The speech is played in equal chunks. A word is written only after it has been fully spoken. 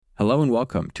Hello and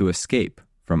welcome to Escape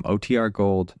from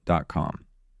OTRGold.com.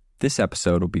 This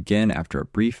episode will begin after a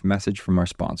brief message from our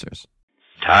sponsors.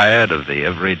 Tired of the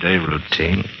everyday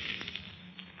routine?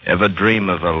 Ever dream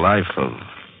of a life of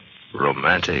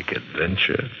romantic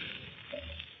adventure?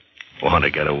 Want to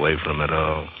get away from it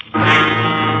all?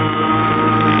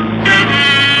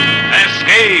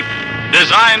 Escape!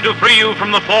 Designed to free you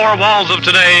from the four walls of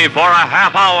today for a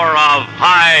half hour of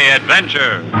high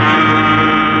adventure.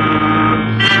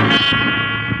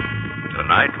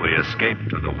 Tonight we escape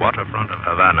to the waterfront of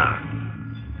Havana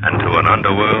and to an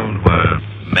underworld where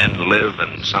men live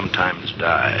and sometimes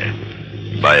die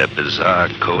by a bizarre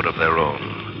code of their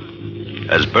own.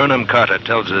 As Burnham Carter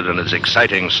tells it in his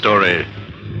exciting story,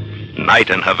 Night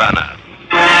in Havana.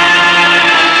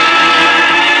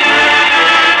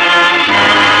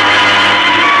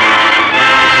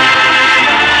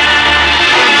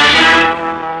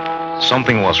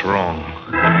 Something was wrong.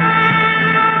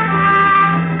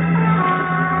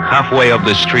 Halfway up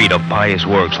the street of Pious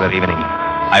Works that evening,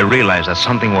 I realized that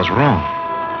something was wrong.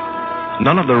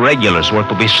 None of the regulars were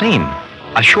to be seen.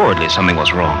 Assuredly, something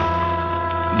was wrong.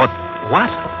 But what?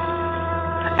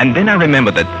 And then I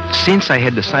remembered that since I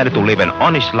had decided to live an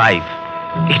honest life,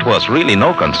 it was really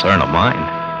no concern of mine.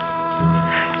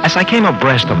 As I came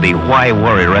abreast of the Why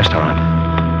Worry restaurant,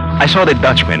 I saw the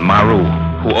Dutchman, Maru,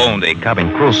 who owned a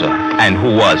cabin cruiser and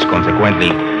who was, consequently,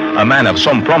 a man of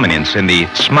some prominence in the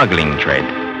smuggling trade.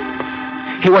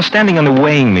 He was standing on the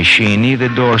weighing machine near the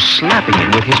door, slapping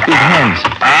it with his big hands.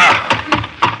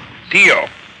 Ah, Tio,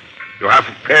 you have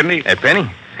a penny? A penny?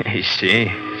 See.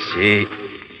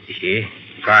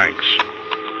 Thanks.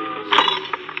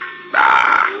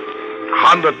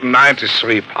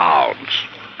 193 pounds.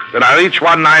 When I reach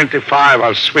 195,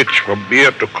 I'll switch from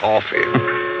beer to coffee.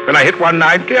 When I hit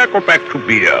 190, I go back to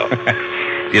beer.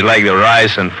 It's like the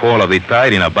rise and fall of the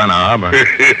tide in Havana Harbor.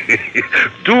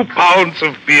 2 pounds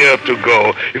of beer to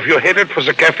go. If you're headed for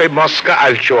the Cafe Mosca,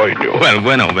 I'll join you. Well,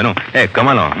 bueno. Hey, come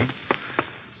along.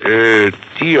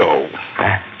 Tio,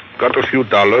 got a few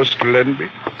dollars to lend me?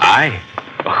 I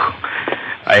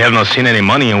have not seen any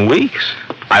money in weeks.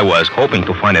 I was hoping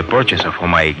to find a purchaser for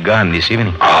my gun this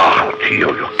evening. Oh,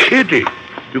 Tio, you're kidding.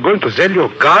 You're going to sell your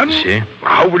gun? Si.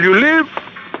 How will you live?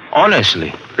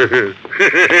 Honestly.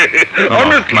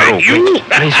 Honestly, Maru, you...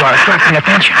 please, you are attracting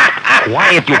attention.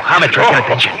 Quiet, you have attracted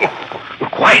attention.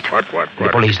 Quiet. What? The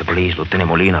police, Lieutenant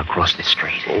Molina across the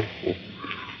street. Oh,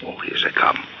 here they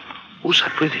come. Who's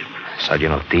that with him?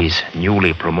 Sergeant Ortiz,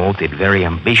 newly promoted, very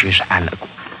ambitious, and...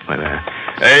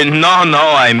 No,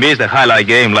 I missed the highlight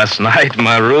game last night,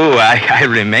 Maru. I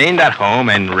remained at home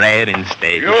and read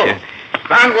instead. You,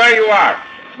 stand where you are.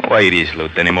 Why, it is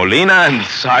Lieutenant Molina and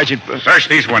Sergeant... Search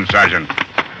these ones, Sergeant.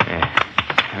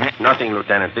 Nothing,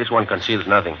 Lieutenant. This one conceals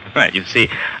nothing. Well, you see,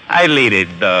 I lead a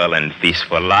dull and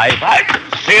peaceful life. I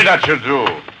see that you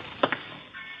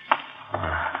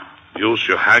do. Use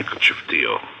your handkerchief,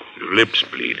 Tio. Your lips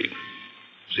bleeding.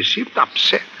 They seemed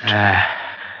upset.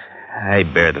 I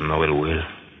bear them no ill will.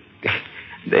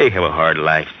 They have a hard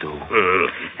life, too.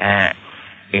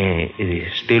 It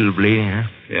is still bleeding, huh?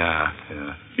 Yeah.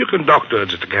 You can doctor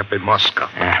it at the Cafe Mosca.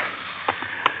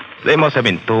 They must have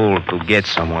been told to get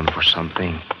someone for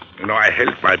something. You know, I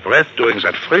held my breath during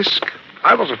that frisk.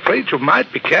 I was afraid you might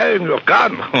be carrying your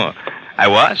gun. Oh, I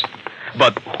was?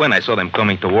 But when I saw them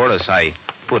coming toward us, I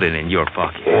put it in your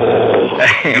pocket. Oh,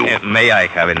 May I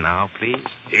have it now, please?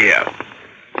 Here.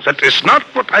 That is not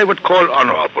what I would call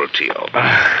honorable, Tio.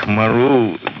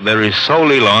 Maru, there is so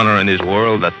little honor in this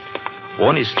world that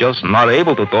one is just not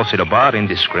able to toss it about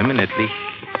indiscriminately.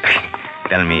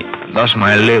 Tell me, does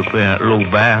my lip look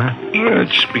bad?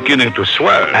 It's beginning to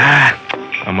swell.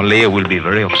 Amalia will be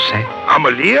very upset.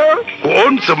 Amalia? Who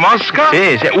owns the Mosca?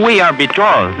 Yes, we are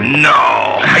betrothed. No,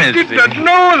 I did not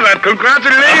know that.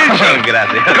 Congratulations.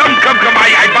 Gracias. Come.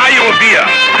 I buy you a beer.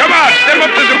 Come on, step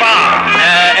up to the bar.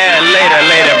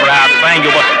 Later, perhaps. Thank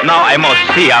you, but now I must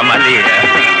see Amalia.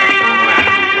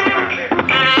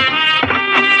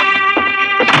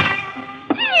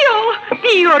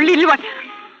 Tio, little one.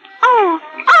 Oh,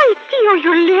 I see your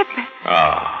lip.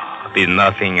 Oh, there's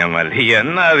nothing, Amalia.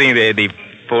 Nothing. The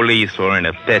police were in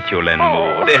a petulant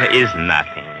mood. There is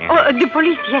nothing. Oh, the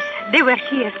police, yes, they were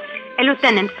here.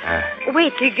 Lieutenant,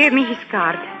 wait, he gave me his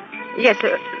card. Yes,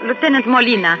 Lieutenant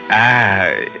Molina.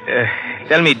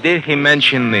 Tell me, did he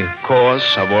mention the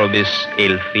cause of all this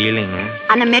ill feeling?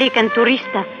 An American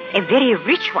tourista, a very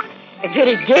rich one, a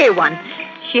very gay one.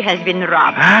 She has been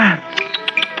robbed.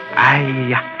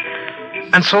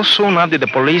 And so soon after the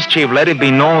police chief let it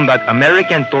be known that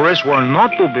American tourists were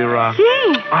not to be robbed. Si.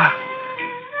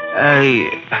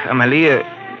 Amalia,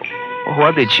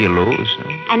 What did she lose?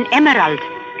 An emerald.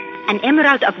 An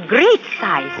emerald of great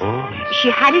size. Oh.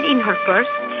 She had it in her purse,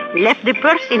 left the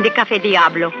purse in the Café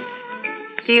Diablo.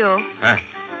 Theo,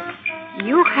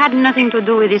 you had nothing to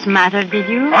do with this matter, did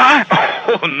you?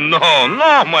 Oh,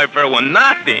 no, my fair one,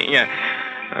 nothing.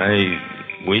 I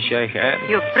wish I had.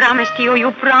 You promised, Theo,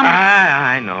 you promised.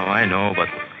 I know, but...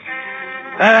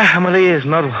 Emily, it's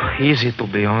not easy to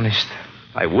be honest.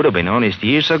 I would have been honest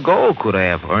years ago. Could I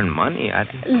have earned money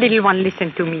at it? Little one,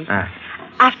 listen to me.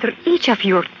 After each of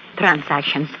your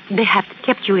transactions, they have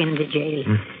kept you in the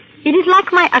jail. It is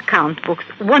like my account books.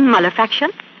 One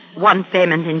malefaction, one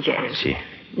payment in jail. See.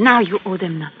 Now you owe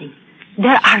them nothing.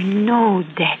 There are no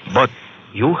debts. But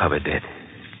you have a debt.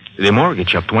 The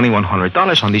mortgage of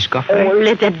 $2,100 on this cafe. Oh,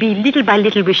 let that be. Little by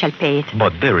little we shall pay it.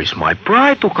 But there is my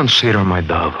pride to consider, my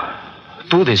dove.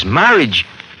 To this marriage,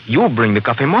 you bring the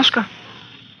Café Mosca.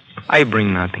 I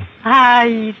bring nothing.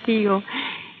 Ay, Theo,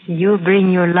 you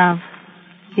bring your love.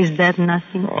 Is that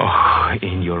nothing? Oh,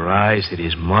 in your eyes it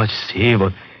is much, see,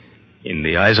 but in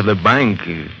the eyes of the bank,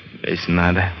 it's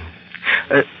nada.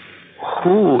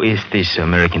 Who is this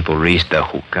American tourista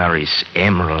who carries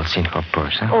emeralds in her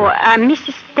purse? Huh? Oh,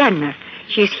 Mrs. Sterner.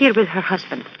 She is here with her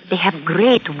husband. They have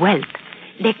great wealth.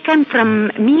 They came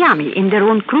from Miami in their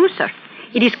own cruiser.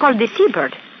 It is called the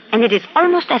Seabird, and it is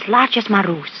almost as large as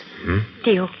Maru's.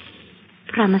 Theo,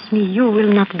 promise me you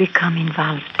will not become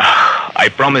involved. I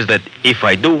promise that if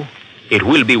I do, it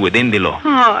will be within the law.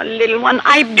 Oh, little one,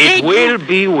 I beg you. It will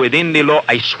be within the law.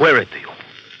 I swear it to you.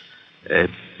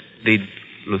 Did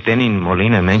Lieutenant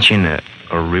Molina mention a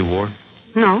reward?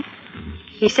 No.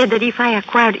 He said that if I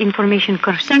acquired information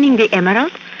concerning the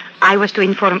emerald, I was to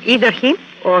inform either him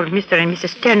or Mr. and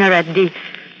Mrs. Turner at the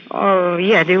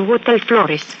Hotel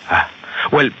Flores.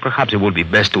 Well, perhaps it would be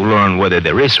best to learn whether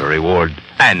there is a reward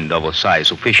and of a size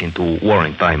sufficient to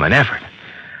warrant time and effort.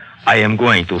 I am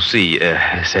going to see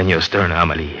Senor Stern,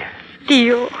 Amelie.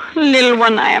 Theo, little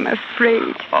one, I am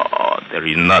afraid. Oh, there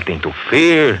is nothing to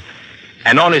fear.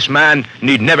 An honest man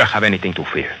need never have anything to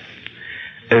fear.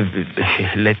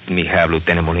 Let me have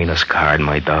Lieutenant Molina's card,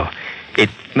 my dove. It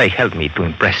may help me to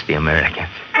impress the Americans.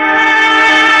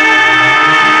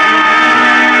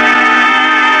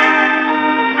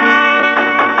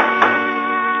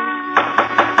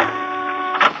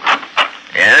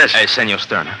 Yes? Senor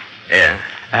Stern. Yeah?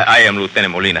 I am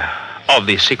Lieutenant Molina of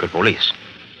the secret police.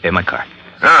 My card.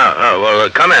 Well,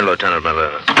 come in, Lieutenant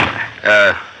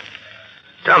Molina.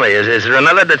 Tell me, is there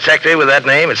another detective with that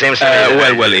name? It seems to me...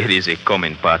 Well, it is a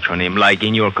common patronym, like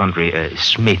in your country,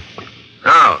 Smith.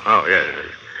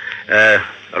 Yeah.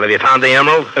 Well, have you found the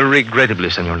emerald? Regrettably,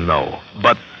 senor, no.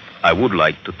 But I would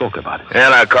like to talk about it.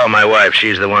 Well, I'll call my wife.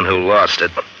 She's the one who lost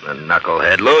it. The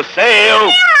knucklehead. Lucille!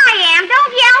 Here I am.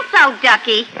 Don't yell so,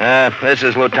 Ducky. This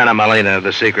is Lieutenant Molina of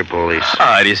the secret police.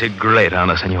 It is a great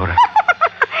honor, senora.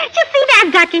 You see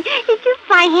that, Ducky? He kissed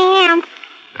my hand.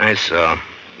 I saw.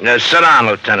 Sit down,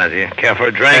 Lieutenant. You care for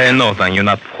a drink? No, thank you.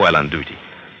 Not while on duty.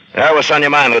 What's on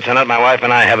your mind, Lieutenant? My wife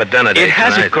and I have a dinner date It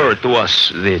has tonight. occurred to us,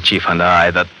 the chief and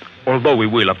I, that although we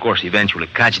will, of course, eventually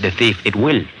catch the thief, it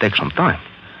will take some time.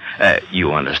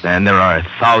 You understand, there are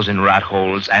 1,000 rat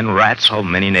holes and rats of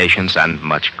many nations and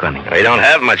much cunning. We don't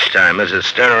have much time. Mrs.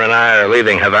 Sterner and I are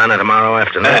leaving Havana tomorrow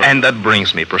afternoon. And that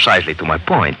brings me precisely to my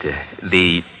point.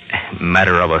 The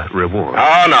matter of a reward.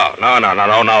 Oh, no. Not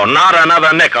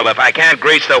another nickel. If I can't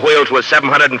grease the wheels with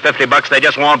 $750, they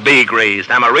just won't be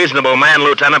greased. I'm a reasonable man,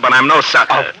 Lieutenant, but I'm no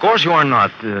sucker. Of course you are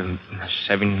not.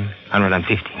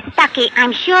 750. Ducky,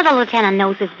 I'm sure the lieutenant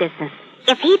knows his business.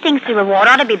 If he thinks the reward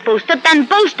ought to be boosted, then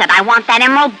boost it. I want that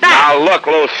emerald back. Now, look,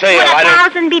 Lucille, Would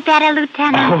 1,000 be better,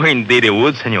 Lieutenant? Oh, indeed it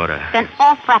would, senora. Then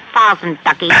offer 1,000,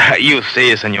 Ducky. You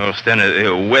see, senor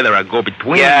Stenner, whether I go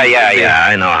between... Yeah,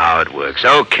 I know how it works.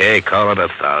 Okay, call it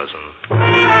 1,000.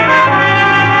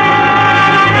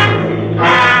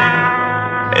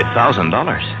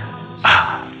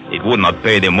 $1,000? It would not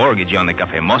pay the mortgage on the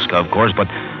Café Mosca, of course, but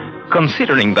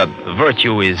considering that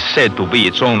virtue is said to be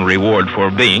its own reward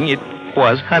for being, it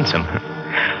was handsome.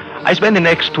 I spent the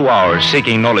next 2 hours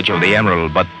seeking knowledge of the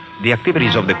emerald, but the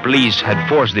activities of the police had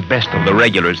forced the best of the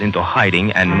regulars into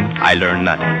hiding, and I learned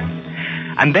nothing.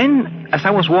 And then, as I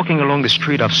was walking along the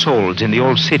street of souls in the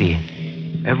old city,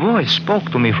 a voice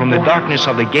spoke to me from the darkness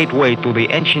of the gateway to the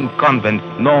ancient convent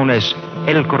known as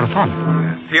El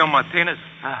Corazon. Theo Martinez?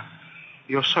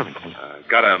 Your servant.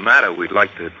 Got a matter we'd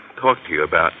like to talk to you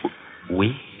about.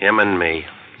 We? Him and me.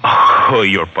 Oh,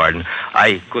 your pardon.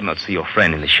 I could not see your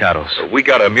friend in the shadows. We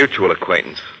got a mutual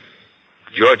acquaintance.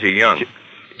 Georgia Young.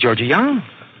 Georgia Young?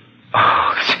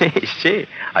 Oh, see.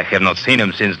 I have not seen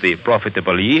him since the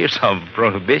profitable years of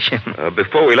Prohibition.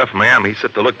 Before we left Miami, he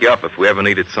said to look you up if we ever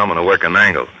needed someone to work an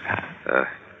angle.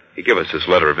 He gave us his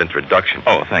letter of introduction.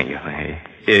 Oh, thank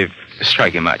you.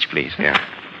 Strike a match, please. Yeah.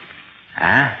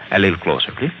 A little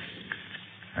closer, please.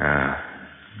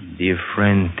 Dear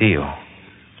friend Theo,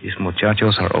 these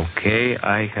muchachos are okay.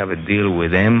 I have a deal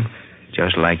with them,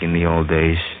 just like in the old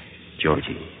days.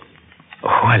 Georgie.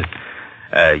 Oh,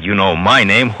 well, you know my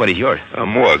name. What is yours?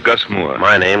 Moore, Gus Moore.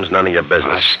 My name's none of your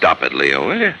business. Stop it, Leo,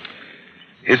 will you?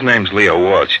 His name's Leo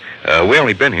Walsh. We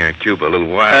only been here in Cuba a little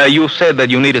while. You said that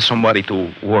you needed somebody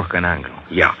to work an angle.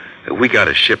 Yeah. We got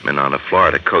a shipment on the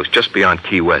Florida coast, just beyond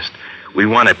Key West. We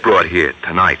want it brought here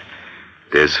tonight.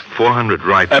 There's 400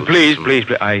 rifles. Please.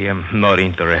 I am not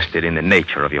interested in the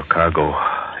nature of your cargo.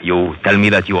 You tell me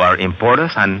that you are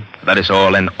importers, and that is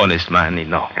all an honest man need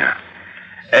know.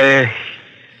 Yeah.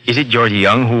 Is it Georgie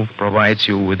Young who provides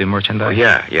you with the merchandise? Oh,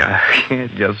 yeah.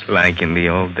 Just like in the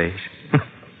old days.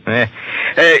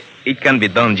 It can be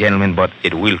done, gentlemen, but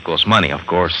it will cost money, of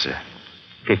course.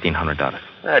 $1,500.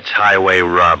 That's highway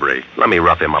robbery. Let me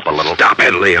rough him up a little. Stop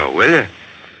it, Leo, will you?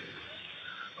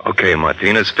 Okay,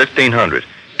 Martinez, $1,500.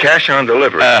 Cash on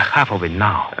delivery. Half of it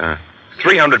now.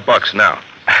 $300 now.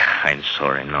 I'm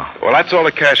sorry, no. Well, that's all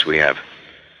the cash we have.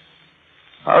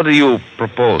 How do you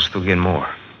propose to get more?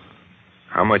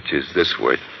 How much is this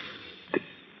worth?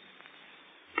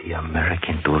 The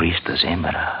American Turistas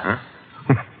Hembra.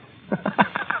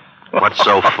 What's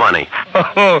so funny?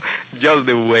 Oh, just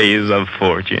the ways of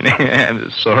fortune.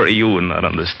 I'm sorry you would not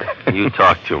understand. You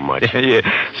talk too much. Yeah,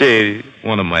 see,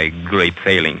 one of my great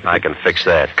failings. I can fix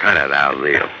that. Cut it out,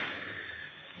 Leo.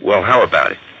 Well, how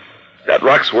about it? That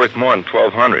rock's worth more than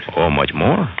 $1,200. Oh, much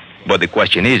more. But the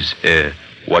question is,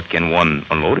 what can one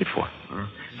unload it for?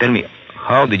 Tell me,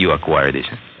 how did you acquire this?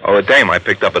 Oh, a dame I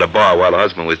picked up at a bar while her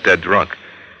husband was dead drunk.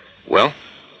 Well?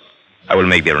 I will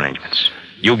make the arrangements.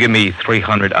 You give me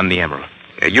 $300 on the emerald.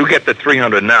 Yeah, you get the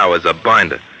 $300 now as a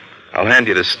binder. I'll hand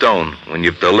you the stone when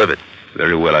you've delivered.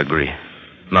 Very well, I agree.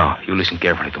 Now, you listen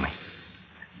carefully to me.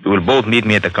 You will both meet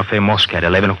me at the Cafe Mosca at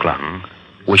 11 o'clock.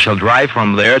 We shall drive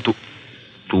from there to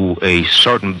a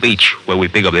certain beach where we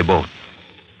pick up the boat.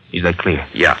 Is that clear?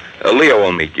 Yeah. Leo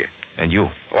will meet you. And you?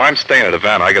 Oh, I'm staying at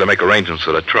Havana. I got to make arrangements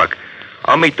for the truck.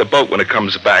 I'll meet the boat when it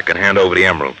comes back and hand over the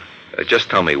emerald. Just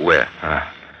tell me where.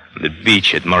 The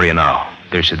beach at Marianao.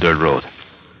 There's a dirt road.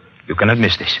 You cannot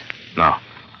miss this. Now,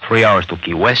 3 hours to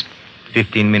Key West,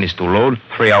 15 minutes to load,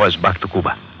 3 hours back to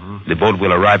Cuba. The boat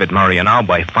will arrive at Marianao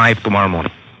by 5 tomorrow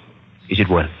morning. Is it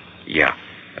well? Yeah.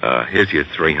 Here's your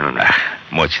 $300.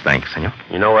 Much thanks, senor.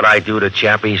 You know what I do to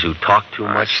chappies who talk too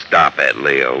much? Stop it,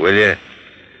 Leo, will you?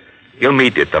 You'll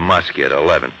meet at the Muskie at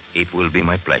 11. It will be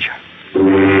my pleasure.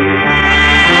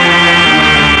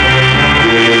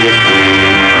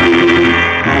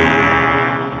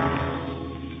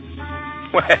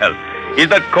 Well, is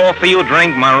that coffee you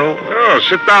drink, Maru? Oh,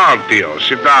 sit down, Theo.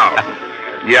 Sit down.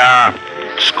 Yeah,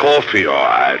 it's coffee, all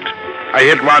right. I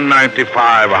hit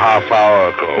 195 a half hour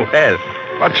ago. Well,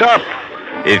 what's up?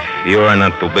 If you're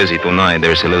not too busy tonight,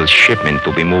 there's a little shipment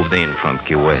to be moved in from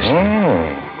Key West.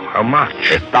 Oh, how much?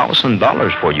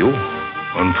 $1,000 for you.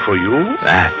 And for you?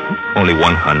 Only $100.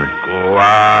 Go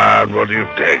on. What do you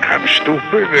think? I'm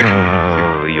stupid?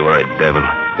 Oh, you are a devil.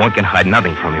 One can hide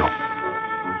nothing from you.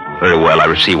 Very well, I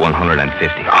receive $150.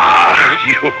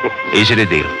 You. Is it a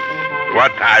deal?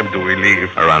 What time do we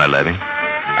leave? Around 11.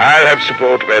 I'll have the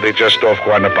boat ready just off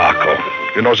Guanabaco.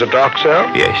 You know the dock,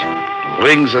 sir? Yes.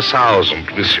 Bring the 1,000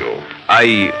 with you.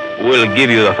 I will give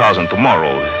you the 1,000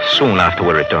 tomorrow, soon after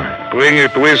we return. Bring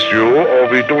it with you, or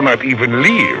we do not even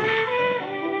leave.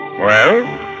 Well?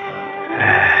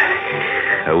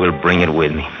 I will bring it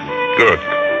with me. Good.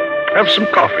 Have some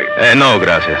coffee. No,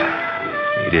 gracias.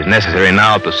 It is necessary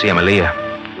now to see Amelia.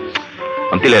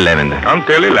 Until 11, then.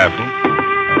 Until 11.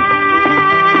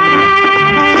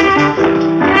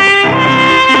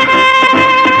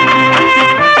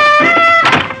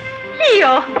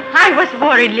 Leo, I was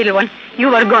worried, little one. You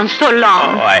were gone so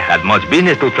long. Oh, I had much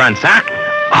business to transact.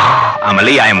 Oh,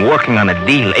 Amelia, I am working on a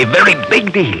deal, a very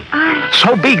big deal.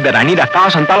 So big that I need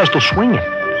 $1,000 to swing it.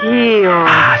 Leo.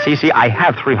 See, I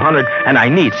have 300 and I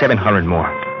need 700 more.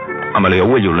 Amelia,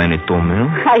 will you lend it to me?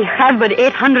 I have but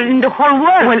 800 in the whole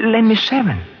world. Well, lend me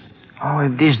 7. Oh,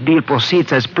 if this deal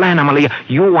proceeds as planned, Amelia,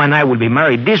 you and I will be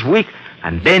married this week,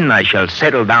 and then I shall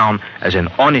settle down as an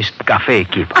honest cafe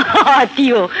keeper. Oh,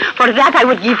 Theo, for that I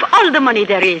would give all the money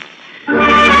there is.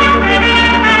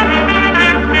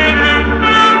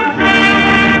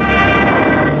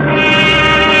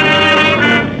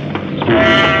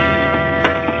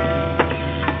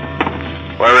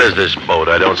 Where Where is this boat?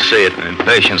 I don't see it.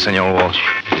 Impatient, Senor Walsh.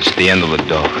 It's the end of the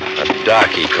dock. A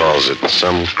dock, he calls it.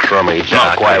 Some crummy No,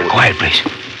 dock. quiet, please.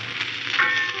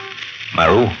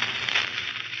 Maru?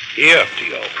 Here,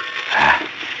 Tio.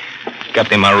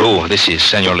 Captain Maru, this is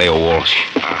Senor Leo Walsh.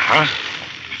 Uh-huh.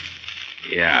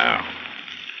 Yeah.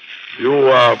 You,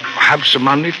 have some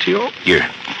money, Tio? Here.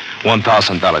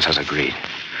 $1,000 as agreed.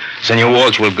 Senor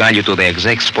Walsh will guide you to the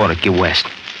exact spot at Key West.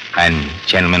 And,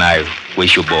 gentlemen, I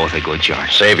wish you both a good journey.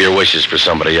 Save your wishes for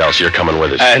somebody else. You're coming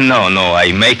with us. No.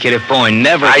 I make it a point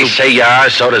never I to... say you are,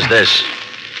 so does this.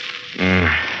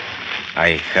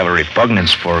 I have a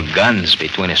repugnance for guns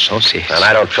between associates. And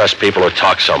I don't trust people who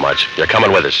talk so much. You're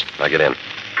coming with us. Now get in.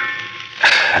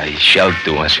 I shall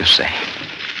do as you say.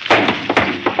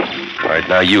 All right,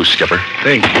 now you, Skipper.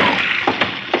 Thank you.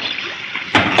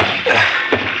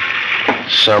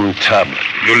 Some tub.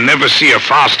 You'll never see a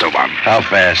faster one. How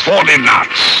fast? 40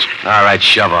 knots. All right,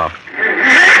 shove off.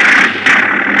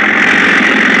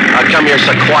 How come you're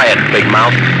so quiet, big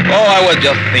mouth? Oh, I was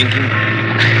just thinking.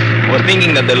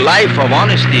 Thinking that the life of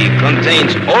honesty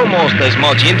contains almost as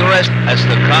much interest as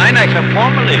the kind I have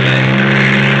formerly led.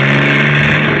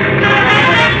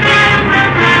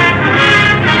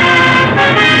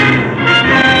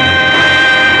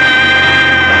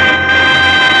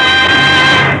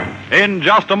 In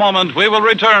just a moment, we will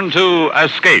return to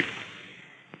Escape.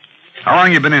 How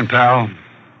long you been in, pal?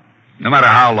 No matter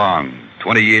how long,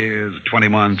 20 years, 20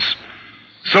 months.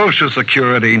 Social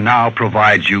Security now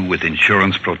provides you with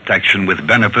insurance protection with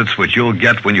benefits which you'll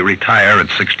get when you retire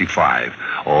at 65,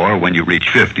 or when you reach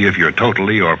 50 if you're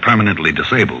totally or permanently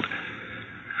disabled.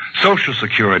 Social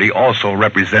Security also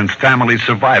represents family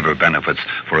survivor benefits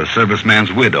for a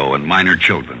serviceman's widow and minor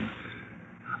children.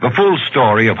 The full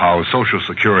story of how Social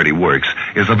Security works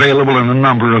is available in a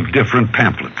number of different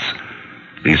pamphlets.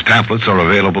 These pamphlets are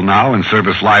available now in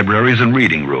service libraries and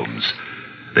reading rooms.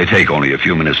 They take only a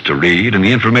few minutes to read, and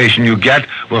the information you get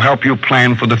will help you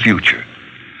plan for the future.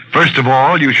 First of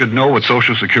all, you should know what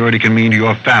Social Security can mean to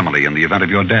your family in the event of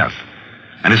your death.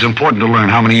 And it's important to learn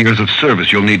how many years of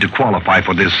service you'll need to qualify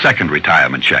for this second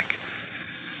retirement check.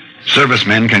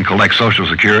 Servicemen can collect Social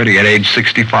Security at age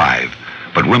 65,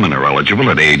 but women are eligible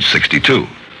at age 62.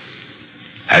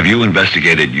 Have you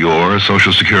investigated your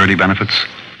Social Security benefits?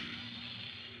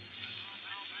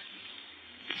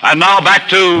 And now back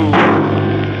to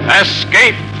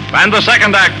Escape and the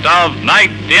second act of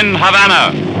Night in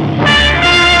Havana.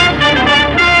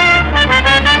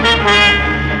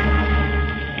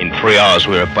 In 3 hours,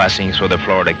 we were passing through the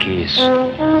Florida Keys.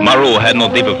 Maru had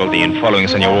no difficulty in following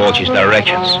Senor Walsh's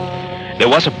directions. There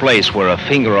was a place where a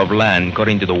finger of land got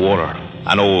into the water,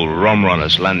 an old rum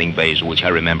runner's landing base, which I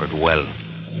remembered well.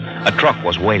 A truck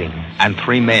was waiting, and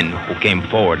 3 men who came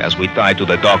forward as we tied to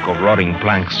the dock of rotting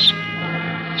planks.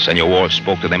 Senor Walsh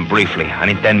spoke to them briefly, and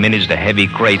in 10 minutes the heavy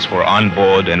crates were on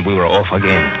board and we were off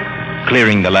again,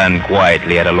 clearing the land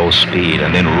quietly at a low speed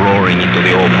and then roaring into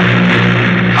the open.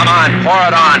 Come on, pour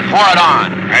it on.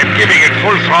 I'm giving it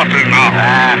full throttle now.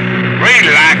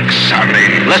 Relax,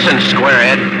 sonny. Listen,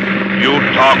 squarehead. You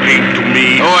talking to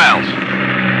me? Who else?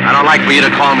 I don't like for you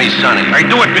to call me Sonny. I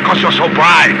do it because you're so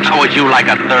bright. How would you like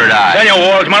a third eye? Senor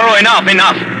Walsh, Maru,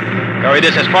 enough. Carry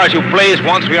this as far as you please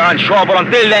once we are on shore, but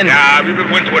until then... Yeah, we will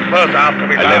go into it first after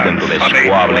we I led them to the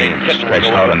squabbling,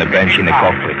 stretched out on the bench in the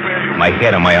cockpit, my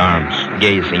head on my arms,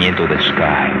 gazing into the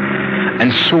sky,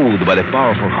 and soothed by the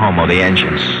powerful hum of the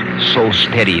engines, so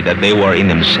steady that they were in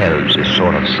themselves a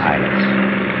sort of silence.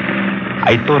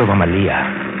 I thought of Amalia,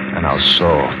 and how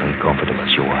soft and comfortable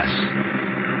she was,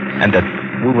 and that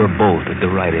we were both at the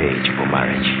right age for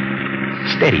marriage.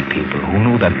 Steady people who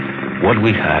knew that what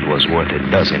we had was worth a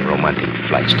dozen romantic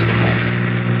flights to the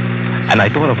moon. And I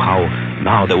thought of how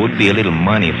now there would be a little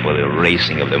money for the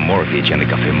raising of the mortgage and the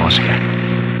Café Mosca.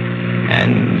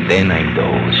 And then I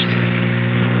dozed.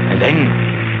 And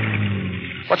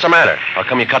then... What's the matter? How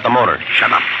come you cut the motor?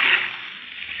 Shut up.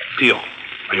 Tio,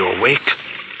 are you awake?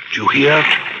 Do you hear it?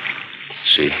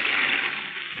 See.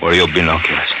 Where are your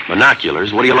binoculars?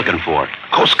 Binoculars? What are you looking for?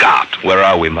 Coast Guard. Where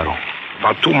are we, Maru?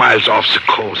 About 2 miles off the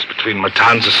coast between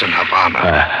Matanzas and Havana.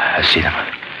 I see them.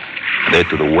 They're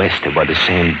to the west, about the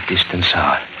same distance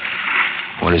out.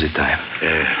 What is the time?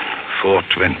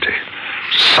 4:20.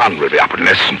 Sun will be up in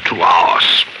less than 2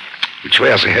 hours. Which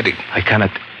way is it heading? I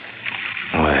cannot...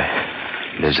 Well,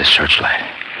 there's a searchlight.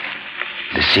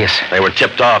 The CS. They were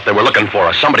tipped off. They were looking for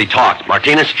us. Somebody talked.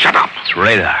 Martinez, shut up. It's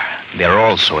radar. They're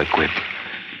also equipped.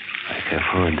 I have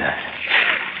heard that.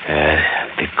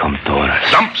 They come toward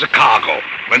us. Dump the cargo.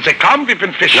 When they come, we've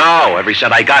been fishing. No, every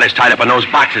cent I got is tied up in those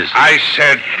boxes. I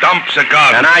said dump the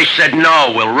gun. And I said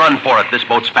no. We'll run for it. This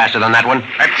boat's faster than that one.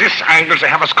 At this angle,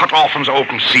 they have us cut off from the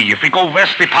open sea. If we go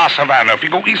west, we pass Havana. If we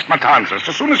go east, Matanzas.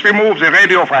 As soon as we move, the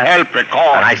radio for help, we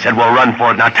call. And I said we'll run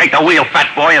for it. Now take the wheel,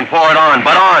 fat boy, and pour it on.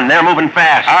 But on. They're moving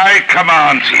fast. I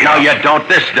command you. No, you don't.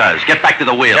 This does. Get back to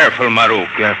the wheel. Careful, Maru.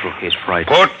 Careful. He's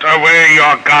frightened. Put away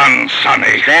your gun,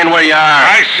 Sonny. Stand where you are.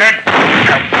 I said...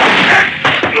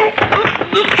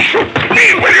 Shoot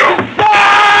me, will you?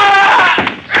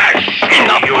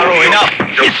 Enough, Maru, enough.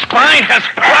 His spine has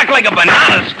cracked like a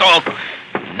banana stalk.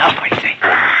 Enough, I say.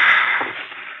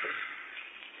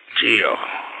 Gio.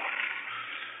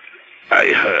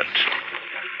 I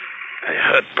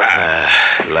hurt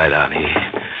bad. Lie down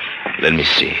here. Let me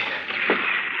see.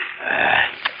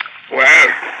 Well?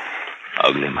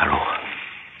 Ugly, Maru.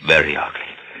 Very ugly.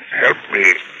 Help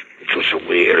me to the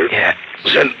wheel. Yeah.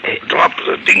 Then drop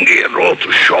the dinghy and row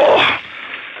to shore.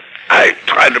 I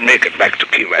try to make it back to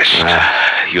Key West.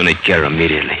 You need care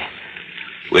immediately.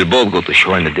 We'll both go to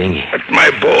shore in the dinghy. But my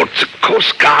boat, the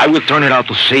Coast Guard... I will turn it out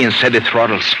to sea and set the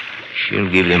throttles. She'll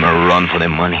give them a run for their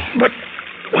money. But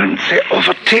when they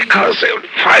overtake us, they'll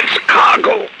find the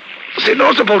cargo. They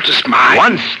know the boat is mine.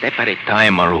 One step at a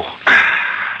time, Maru.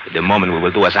 At the moment, we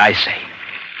will do as I say.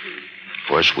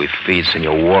 First, we feed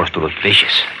Senor Worf to the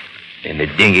fishes. Then the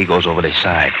dinghy goes over the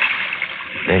side.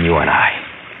 Then you and I.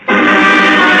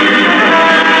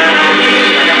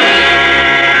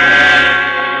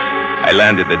 I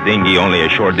landed the dinghy only a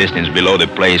short distance below the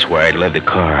place where I'd left the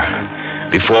car.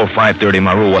 Before 5:30,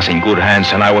 Maru was in good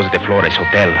hands, and I was at the Flores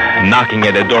Hotel, knocking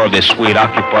at the door of the suite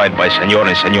occupied by Senor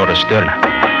and Senora Sterna.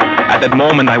 At that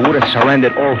moment, I would have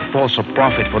surrendered all thoughts of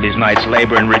profit for this night's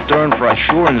labor in return for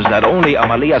assurance that only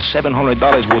Amalia's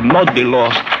 $700 would not be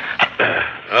lost.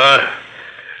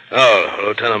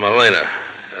 Lieutenant Molina,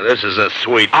 this is a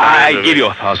sweet time. I give you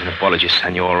 1,000 apologies,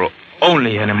 Senor.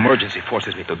 Only an emergency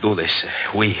forces me to do this.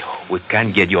 We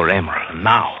can't get your emerald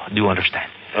now. Do you understand?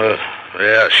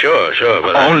 Yeah, sure,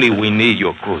 but... Only we need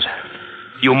your cruiser.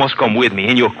 You must come with me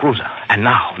in your cruiser. And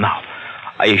now.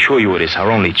 I assure you it is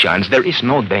our only chance. There is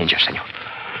no danger, senor.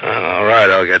 All right,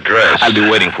 I'll get dressed. I'll be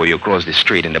waiting for you across the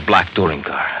street in the black touring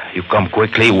car. You come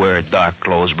quickly, wear dark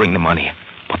clothes, bring the money.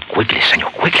 But quickly, senor,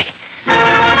 quickly.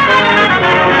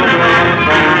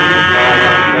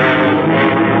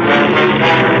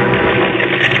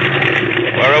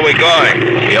 Where are we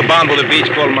going? We are bound for the beach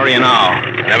called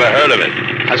Marianao. Never heard of it.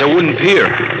 Has a wooden pier.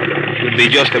 Should be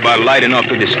just about light enough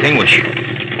to distinguish.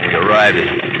 We arrived.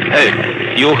 Hey,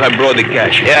 you have brought the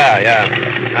cash. Yeah.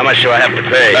 How much do I have to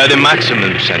pay? The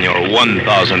maximum, senor,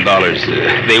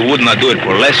 $1,000. They would not do it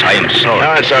for less, I am sorry.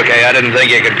 No, it's okay. I didn't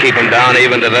think you could keep him down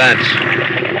even to that.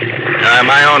 Am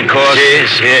I on course?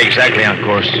 Yes, exactly on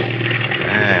course.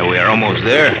 We are almost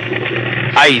there.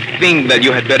 I think that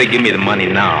you had better give me the money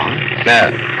now.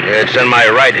 Yeah, it's in my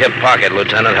right hip pocket,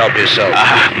 Lieutenant. Help yourself.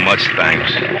 Much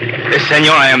thanks.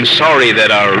 Senor, I am sorry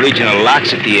that our original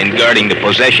laxity in guarding the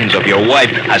possessions of your wife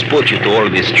has put you to all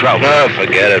this trouble. No,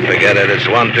 forget it. It's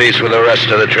one piece with the rest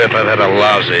of the trip. I've had a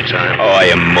lousy time. Oh, I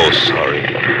am most sorry.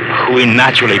 We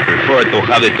naturally prefer to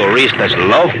have the touristas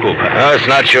love Cuba. No, it's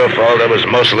not your fault. I was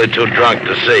mostly too drunk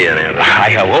to see any of it. I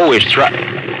have always tried...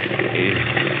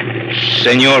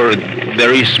 Senor,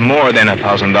 there is more than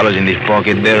 $1,000 in this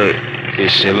pocket. There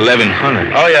is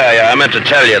 1,100. Oh, yeah. I meant to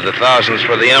tell you. The 1,000's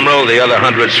for the emerald, the other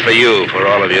 100's for you, for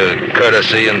all of your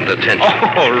courtesy and attention.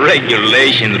 Oh,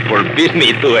 regulations forbid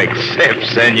me to accept,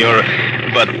 senor.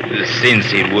 But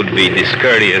since it would be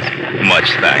discourteous,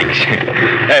 much thanks.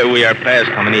 We are past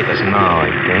Camanitas now, I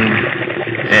think.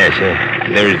 Yes,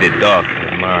 there's the dock,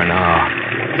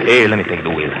 Maranao. Hey, let me take the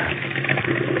wheel.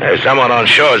 There's someone on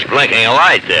shore is blinking a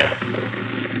light there.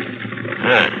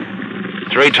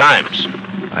 3 times.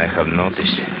 I have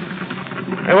noticed.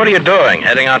 Hey, what are you doing?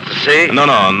 Heading out to sea? No.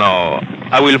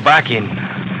 I will back in.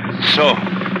 So.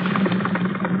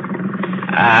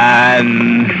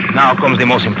 And now comes the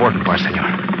most important part,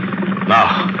 senor.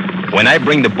 Now, when I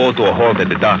bring the boat to a halt at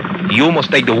the dock, you must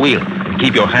take the wheel and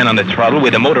keep your hand on the throttle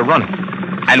with the motor running.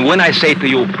 And when I say to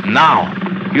you, now,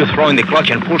 you throw in the clutch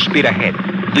and full speed ahead.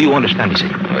 Do you understand me,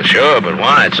 senor? Well, sure, but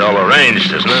why? It's all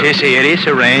arranged, isn't it? Yes, it is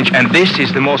arranged, and this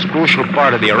is the most crucial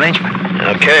part of the arrangement.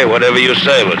 Okay, whatever you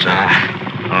say, Lieutenant.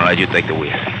 All right, you take the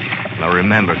wheel. Now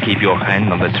remember, keep your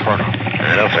hand on the throttle.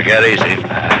 Don't forget easy.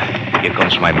 Here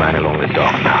comes my man along the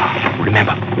dock now.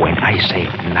 Remember, when I say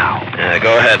now.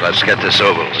 Go ahead, let's get this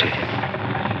over with.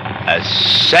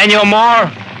 Senor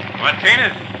Moore?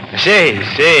 Martinez? See,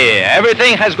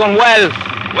 everything has gone well.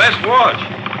 Where's Watch?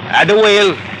 At the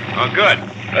wheel. Oh, good.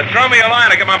 Throw me a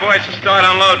line. I get my boys to start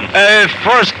unloading.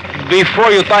 First,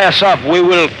 before you tie us up, we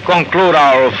will conclude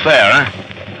our affair, huh?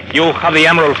 You have the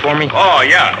emerald for me? Oh,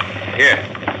 yeah. Here,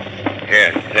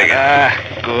 take it.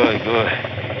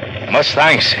 Good. Much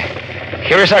thanks.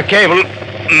 Here is our cable.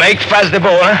 Make fast the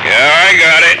boat, huh? Yeah, I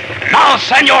got it. Now,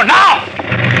 senor, now!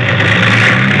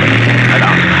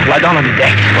 Lie down on the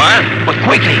deck. What? But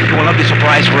quickly, you will not be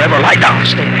surprised forever. Lie down,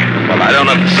 stay there. Well, I don't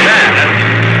understand.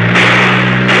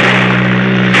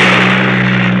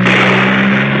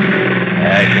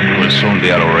 I think we will soon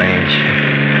be out of range.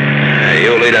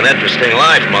 You lead an interesting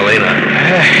life, Molina.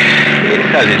 It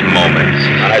has its moments.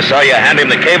 When I saw you hand him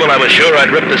the cable, I was sure I'd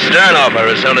rip the stern off her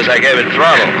as soon as I gave it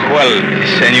throttle. Well,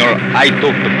 senor, I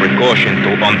took the precaution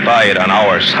to untie it on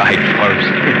our side first.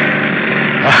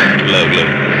 Look, the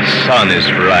sun is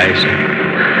rising.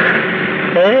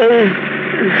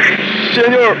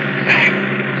 Senor,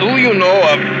 do you know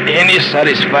of any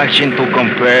satisfaction to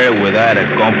compare with that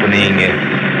accompanying a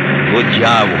good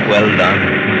job well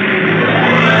done?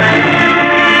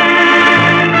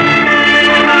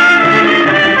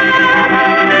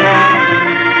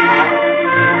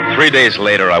 3 days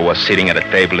later, I was sitting at a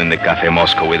table in the Café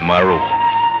Moscow with Maru.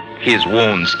 His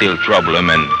wounds still trouble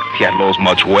him, and he had lost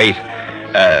much weight.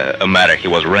 A matter he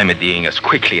was remedying as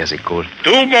quickly as he could.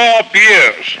 2 more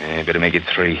beers. Better make it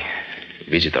 3.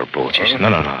 Visitor approaches.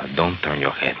 No. Don't turn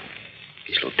your head.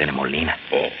 It's Lieutenant Molina.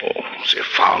 Oh, they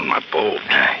found my boat.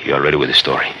 You are ready with the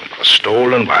story? It was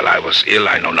stolen while I was ill.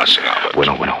 I know nothing of it.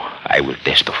 Bueno. I will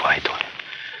testify to it.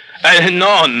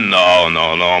 No,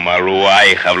 Maru.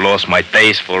 I have lost my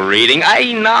taste for reading.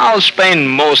 I now spend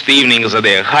most evenings at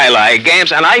the highlight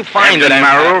games, and I find Captain that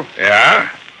Maru? Yeah?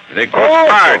 The Coast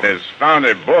Guard has found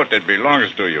a boat that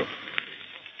belongs to you.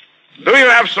 Do you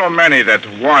have so many that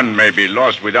one may be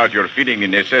lost without your feeling the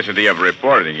necessity of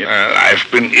reporting it? I've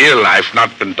been ill. I've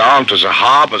not been down to the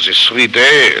harbor these 3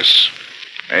 days.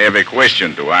 I have a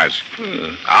question to ask.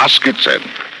 Ask it, then.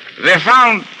 They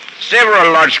found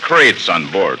several large crates on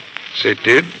board. They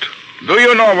did? Do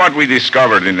you know what we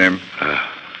discovered in them?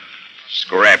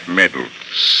 Scrap metal.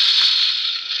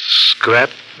 Scrap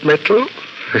metal?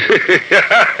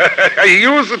 I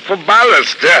use it for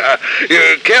ballast.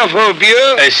 You care for a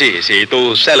beer? See,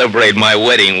 to celebrate my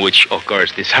wedding, which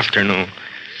occurs this afternoon.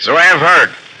 So I have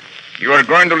heard. You are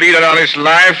going to lead an honest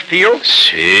life, Theo?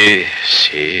 See.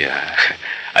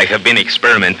 I have been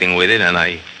experimenting with it, and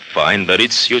I find that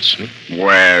it suits me.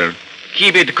 Well,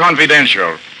 keep it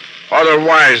confidential.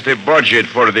 Otherwise, the budget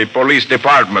for the police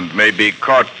department may be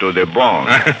cut to the bone.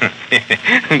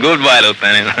 Goodbye,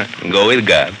 Lieutenant. Go with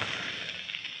God.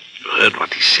 You heard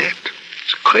what he said?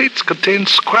 The crates contain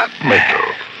scrap metal.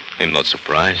 I'm not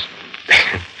surprised.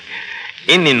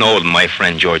 In the note my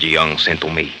friend Georgie Young sent to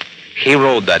me, he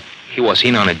wrote that he was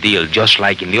in on a deal just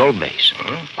like in the old days.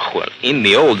 Well, in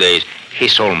the old days, he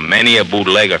sold many a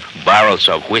bootlegger barrels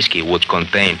of whiskey which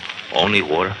contained only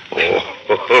water.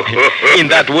 In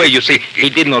that way, you see, he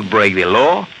did not break the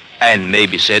law and may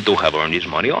be said to have earned his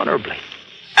money honorably.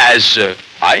 As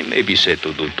I may be said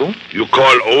to do too. You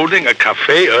call owning a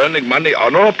cafe earning money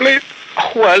honorably?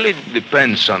 Well, it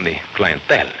depends on the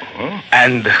clientele.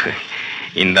 And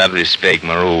in that respect,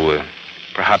 Maru,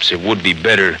 perhaps it would be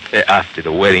better after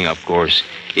the wedding, of course,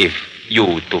 if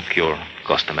you took your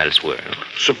custom elsewhere.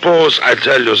 Suppose I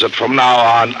tell you that from now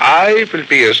on, I will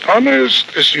be as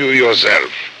honest as you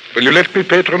yourself. Will you let me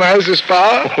patronize this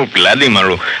bar? Oh, gladly,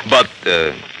 Maru. But,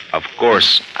 of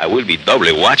course, I will be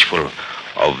doubly watchful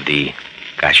of the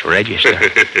cash register.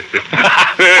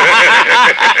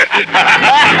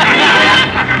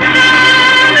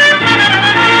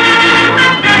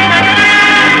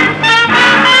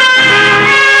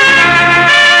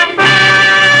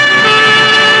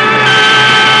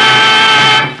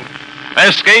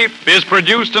 Escape is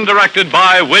produced and directed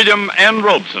by William N.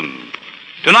 Robeson.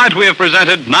 Tonight we have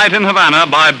presented Night in Havana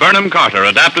by Burnham Carter,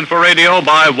 adapted for radio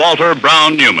by Walter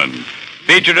Brown Newman.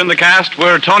 Featured in the cast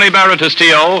were Tony Barrett as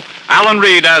Tio, Alan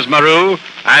Reed as Maru,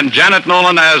 and Janet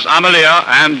Nolan as Amelia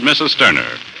and Mrs. Sterner.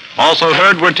 Also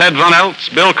heard were Ted Von Eltz,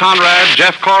 Bill Conrad,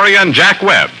 Jeff Corey, and Jack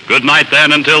Webb. Good night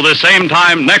then until the same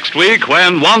time next week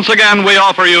when once again we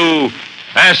offer you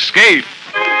Escape.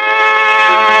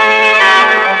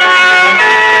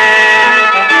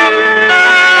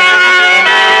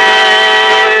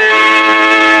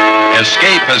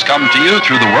 Escape has come to you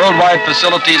through the worldwide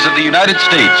facilities of the United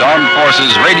States Armed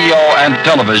Forces Radio and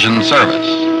Television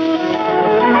Service.